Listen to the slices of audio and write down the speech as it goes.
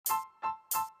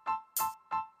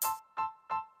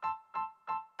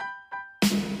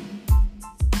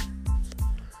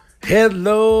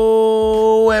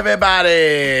Hello,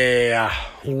 everybody.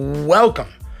 Welcome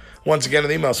once again to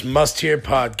the most must-hear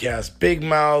podcast. Big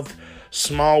mouth,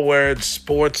 small words,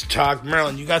 sports talk.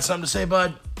 Merlin, you got something to say,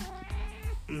 bud?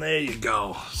 There you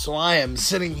go. So I am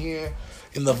sitting here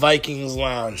in the Vikings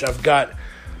lounge. I've got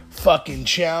fucking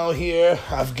Chow here.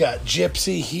 I've got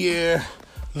Gypsy here.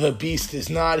 The Beast is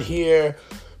not here.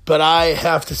 But I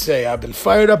have to say, I've been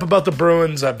fired up about the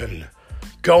Bruins. I've been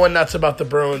going nuts about the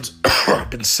Bruins.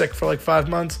 I've been sick for like 5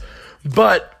 months.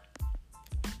 But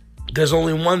there's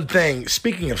only one thing.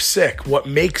 Speaking of sick, what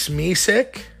makes me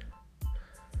sick,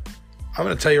 I'm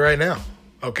going to tell you right now,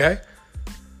 okay?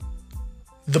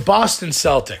 The Boston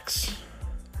Celtics.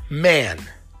 Man,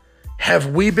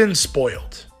 have we been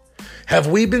spoiled? Have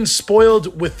we been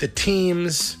spoiled with the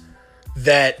teams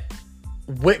that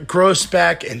Whit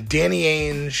Grousbeck and Danny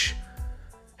Ainge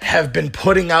have been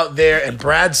putting out there, and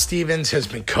Brad Stevens has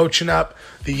been coaching up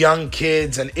the young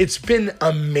kids, and it's been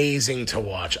amazing to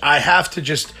watch. I have to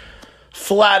just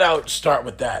flat out start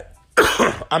with that.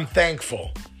 I'm thankful.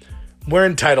 We're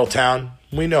in Titletown.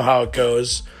 We know how it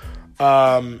goes.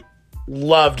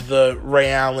 Loved the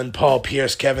Ray Allen, Paul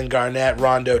Pierce, Kevin Garnett,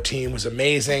 Rondo team was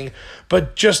amazing.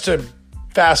 But just to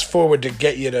fast forward to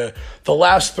get you to the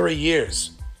last 3 years,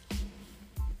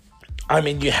 I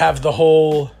mean, you have the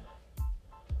whole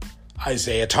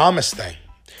Isaiah Thomas thing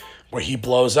where he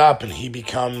blows up and he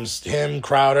becomes him,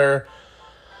 Crowder,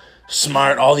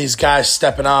 Smart, all these guys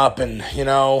stepping up. And, you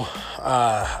know,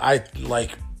 that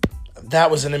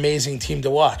was an amazing team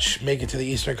to watch. Make it to the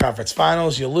Eastern Conference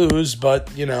Finals. You lose,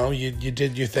 but, you know, you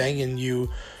did your thing and you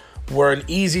were an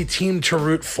easy team to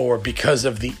root for because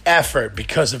of the effort,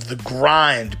 because of the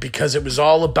grind, because it was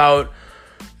all about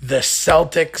the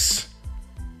Celtics'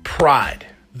 pride.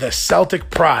 The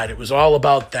Celtic pride. It was all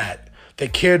about that. They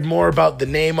cared more about the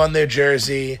name on their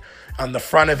jersey, on the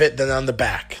front of it, than on the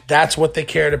back. That's what they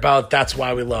cared about. That's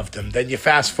why we loved them. Then you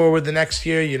fast forward the next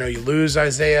year, you know, you lose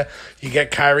Isaiah. You get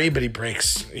Kyrie, but he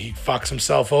fucks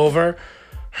himself over,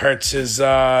 hurts his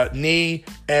knee,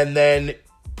 and then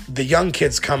the young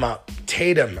kids come up.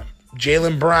 Tatum,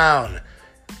 Jaylen Brown,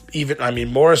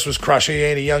 Morris was crushing. He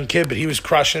ain't a young kid, but he was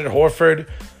crushing it. Horford.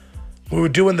 We were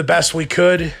doing the best we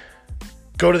could.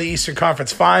 Go to the Eastern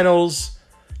Conference Finals,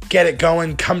 get it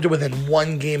going, come to within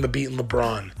one game of beating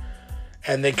LeBron.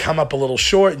 And they come up a little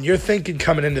short, and you're thinking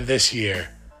coming into this year,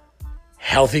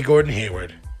 healthy Gordon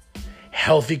Hayward,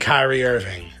 healthy Kyrie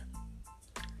Irving,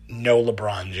 no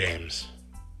LeBron James.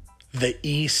 The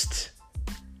East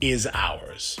is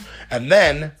ours. And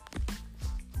then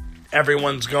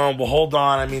everyone's going, well, hold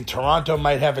on. I mean, Toronto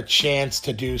might have a chance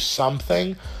to do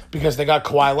something because they got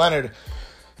Kawhi Leonard.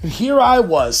 And here I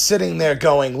was sitting there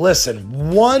going,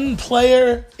 listen, one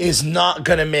player is not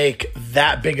going to make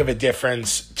that big of a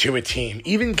difference to a team.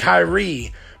 Even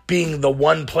Kyrie being the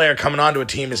one player coming onto a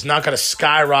team is not going to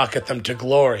skyrocket them to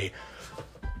glory.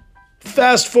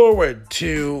 Fast forward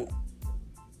to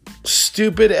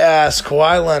stupid-ass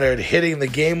Kawhi Leonard hitting the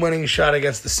game-winning shot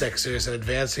against the Sixers and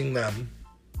advancing them.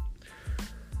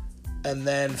 And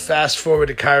then fast forward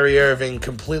to Kyrie Irving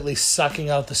completely sucking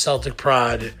out the Celtic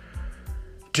pride,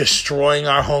 destroying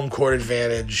our home court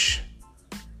advantage.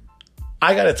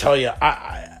 I got to tell you,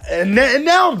 and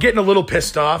now I'm getting a little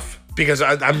pissed off because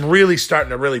I'm really starting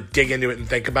to really dig into it and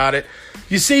think about it.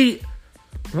 You see,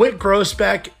 Whit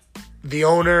Grousbeck, the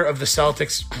owner of the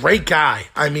Celtics, great guy.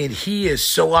 I mean, he is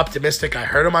so optimistic. I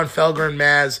heard him on Felger and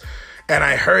Maz, and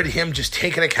I heard him just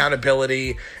taking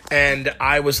accountability, and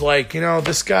I was like, you know,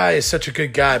 this guy is such a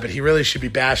good guy, but he really should be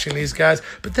bashing these guys.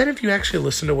 But then if you actually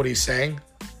listen to what he's saying,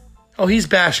 he's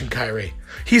bashing Kyrie.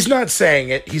 He's not saying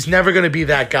it. He's never going to be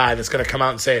that guy that's going to come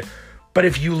out and say it. But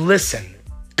if you listen,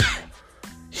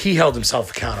 he held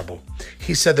himself accountable.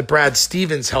 He said that Brad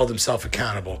Stevens held himself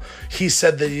accountable. He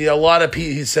said that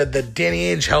he said that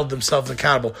Danny Ainge held themselves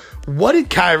accountable. What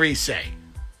did Kyrie say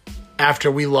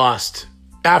after we lost?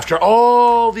 After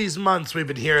all these months we've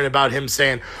been hearing about him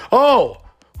saying, all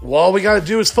we got to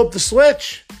do is flip the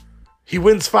switch. He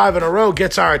wins 5 in a row,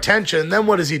 gets our attention, and then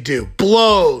what does he do?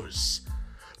 Blows.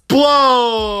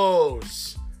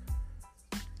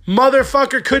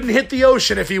 Motherfucker couldn't hit the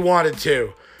ocean if he wanted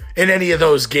to in any of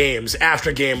those games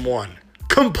after game 1.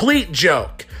 Complete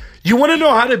joke. You want to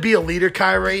know how to be a leader,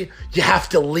 Kyrie? You have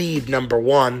to lead, number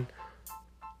one.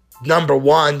 Number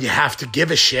one, you have to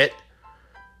give a shit.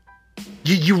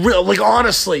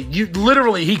 Honestly,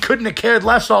 he couldn't have cared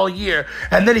less all year,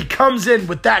 and then he comes in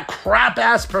with that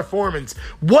crap-ass performance.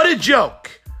 What a joke.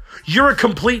 You're a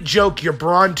complete joke. You're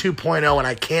Braun 2.0, and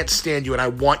I can't stand you, and I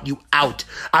want you out.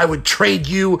 I would trade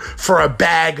you for a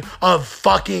bag of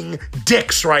fucking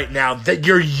dicks right now. That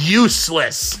you're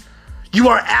useless. You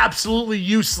are absolutely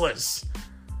useless.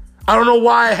 I don't know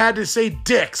why I had to say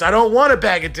dicks. I don't want a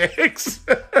bag of dicks.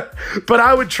 But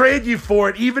I would trade you for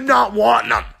it, even not wanting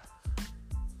them.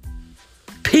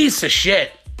 Piece of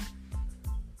shit.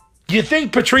 You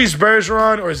think Patrice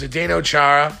Bergeron or Zdeno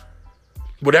Chara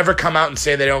would ever come out and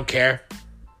say they don't care?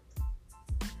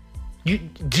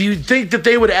 Do you think that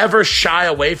they would ever shy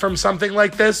away from something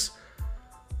like this?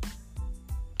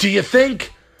 Do you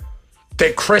think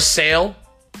that Chris Sale,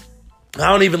 I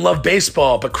don't even love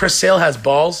baseball, but Chris Sale has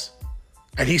balls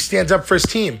and he stands up for his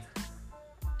team.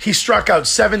 He struck out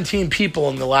 17 people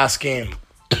in the last game.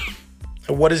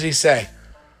 And what does he say?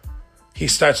 He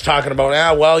starts talking about,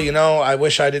 I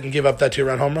wish I didn't give up that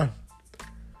 2-run home run.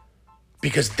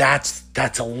 Because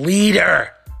that's a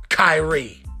leader,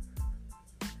 Kyrie.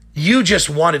 You just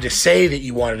wanted to say that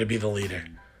you wanted to be the leader.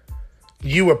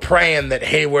 You were praying that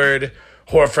Hayward,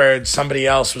 Horford, somebody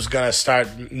else was going to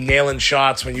start nailing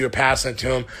shots when you were passing it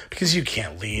to him because you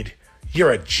can't lead.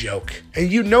 You're a joke.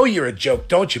 And you know you're a joke,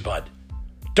 don't you, bud?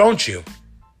 Don't you?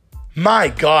 My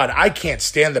God, I can't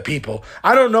stand the people.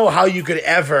 I don't know how you could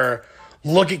ever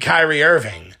look at Kyrie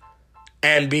Irving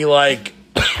and be like,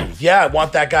 yeah, I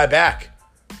want that guy back.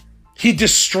 He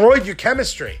destroyed your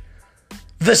chemistry.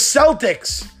 The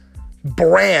Celtics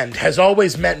brand has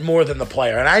always meant more than the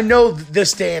player. And I know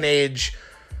this day and age,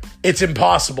 it's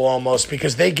impossible almost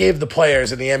because they gave the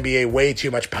players in the NBA way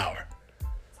too much power.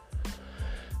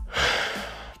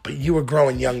 But you were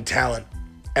growing young talent.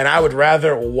 And I would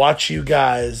rather watch you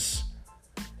guys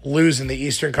lose in the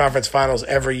Eastern Conference Finals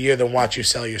every year than watch you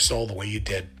sell your soul the way you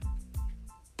did.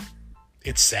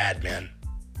 It's sad, man.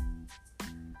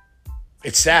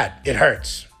 It's sad. It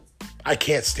hurts. I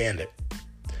can't stand it.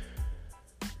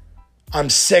 I'm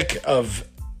sick of,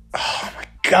 oh my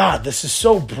God, this is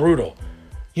so brutal.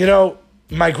 You know,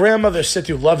 my grandmother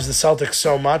Situ loves the Celtics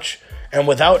so much, and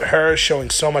without her showing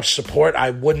so much support,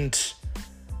 I wouldn't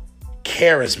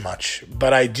care as much.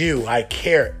 But I do. I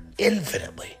care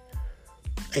infinitely.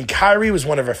 And Kyrie was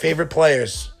one of her favorite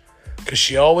players because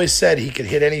she always said he could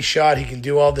hit any shot, he can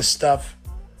do all this stuff.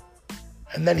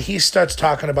 And then he starts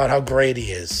talking about how great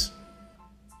he is.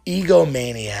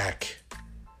 Egomaniac.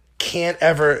 Can't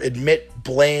ever admit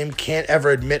blame, can't ever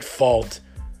admit fault.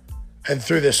 And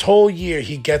through this whole year,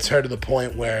 he gets her to the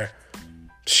point where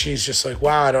she's just like,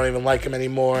 wow, I don't even like him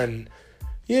anymore. And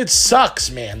it sucks,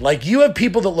 man. Like, you have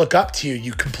people that look up to you,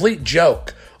 you complete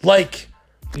joke. Like,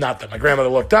 not that my grandmother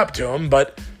looked up to him,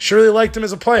 but she really liked him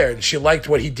as a player, and she liked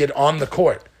what he did on the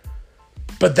court.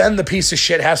 But then the piece of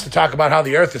shit has to talk about how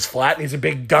the earth is flat, and he's a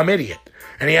big dumb idiot,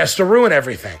 and he has to ruin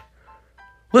everything.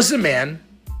 Listen, man,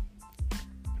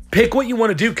 pick what you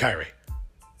want to do, Kyrie.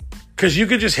 Because you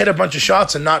could just hit a bunch of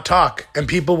shots and not talk, and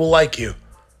people will like you.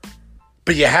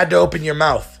 But you had to open your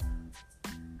mouth.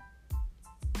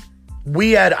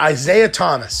 We had Isaiah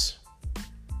Thomas.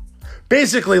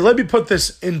 Basically, let me put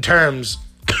this in terms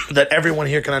that everyone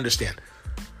here can understand.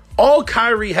 All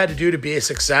Kyrie had to do to be a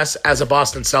success as a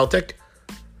Boston Celtic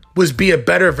was be a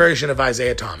better version of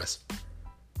Isaiah Thomas.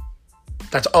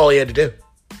 That's all he had to do.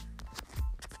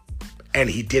 And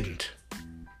he didn't.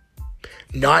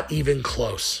 Not even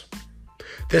close.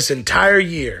 This entire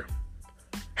year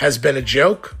has been a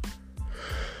joke.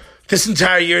 This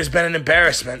entire year has been an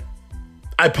embarrassment.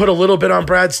 I put a little bit on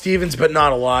Brad Stevens, but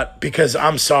not a lot, because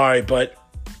I'm sorry, but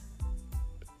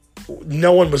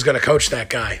no one was going to coach that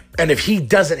guy. And if he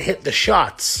doesn't hit the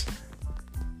shots,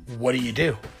 what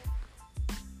do?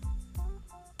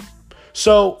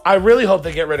 So I really hope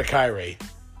they get rid of Kyrie.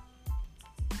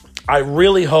 I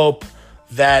really hope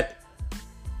that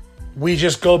we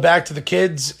just go back to the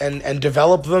kids and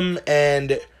develop them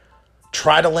and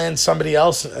try to land somebody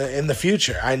else in the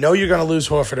future. I know you're going to lose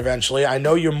Horford eventually. I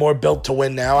know you're more built to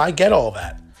win now. I get all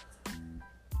that.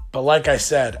 But like I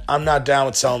said, I'm not down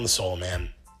with selling the soul, man.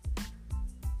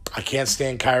 I can't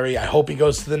stand Kyrie. I hope he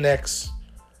goes to the Knicks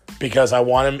because I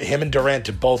want him and Durant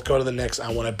to both go to the Knicks.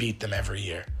 I want to beat them every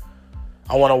year.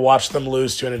 I want to watch them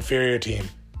lose to an inferior team.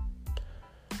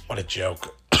 What a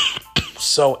joke.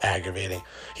 So aggravating.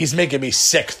 He's making me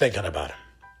sick thinking about him.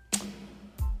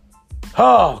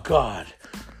 Oh, God.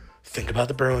 Think about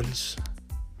the Bruins.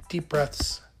 Deep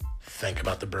breaths. Think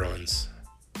about the Bruins.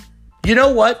 You know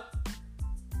what?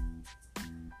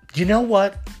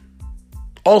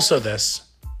 Also this.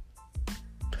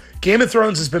 Game of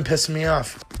Thrones has been pissing me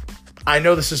off. I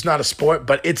know this is not a sport,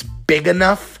 but it's big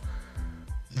enough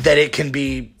that it can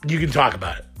be, you can talk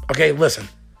about it. Okay, listen.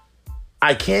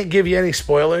 I can't give you any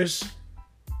spoilers.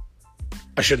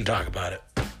 I shouldn't talk about it.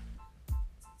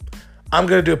 I'm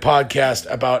going to do a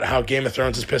podcast about how Game of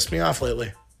Thrones has pissed me off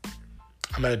lately.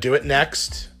 I'm going to do it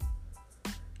next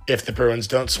if the Bruins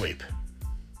don't sweep.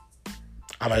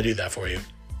 I'm going to do that for you.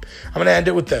 I'm going to end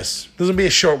it with this. This will be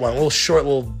a short one, a little short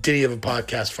little ditty of a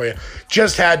podcast for you.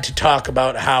 Just had to talk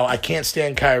about how I can't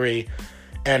stand Kyrie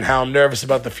and how I'm nervous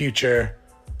about the future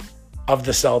of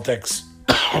the Celtics.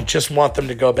 Just want them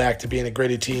to go back to being a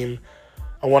gritty team.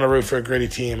 I want to root for a gritty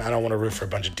team. I don't want to root for a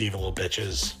bunch of diva little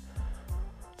bitches.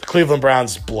 The Cleveland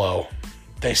Browns blow.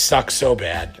 They suck so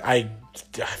bad.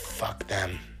 Fuck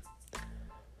them.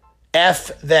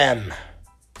 F them.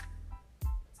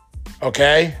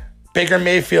 Okay? Baker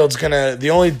Mayfield's the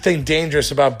only thing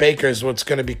dangerous about Baker is what's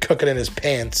gonna be cooking in his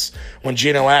pants when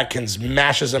Geno Atkins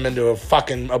mashes him into a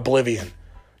fucking oblivion.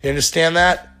 You understand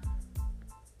that?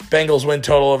 Bengals win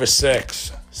total over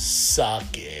 6. Suck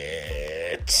it.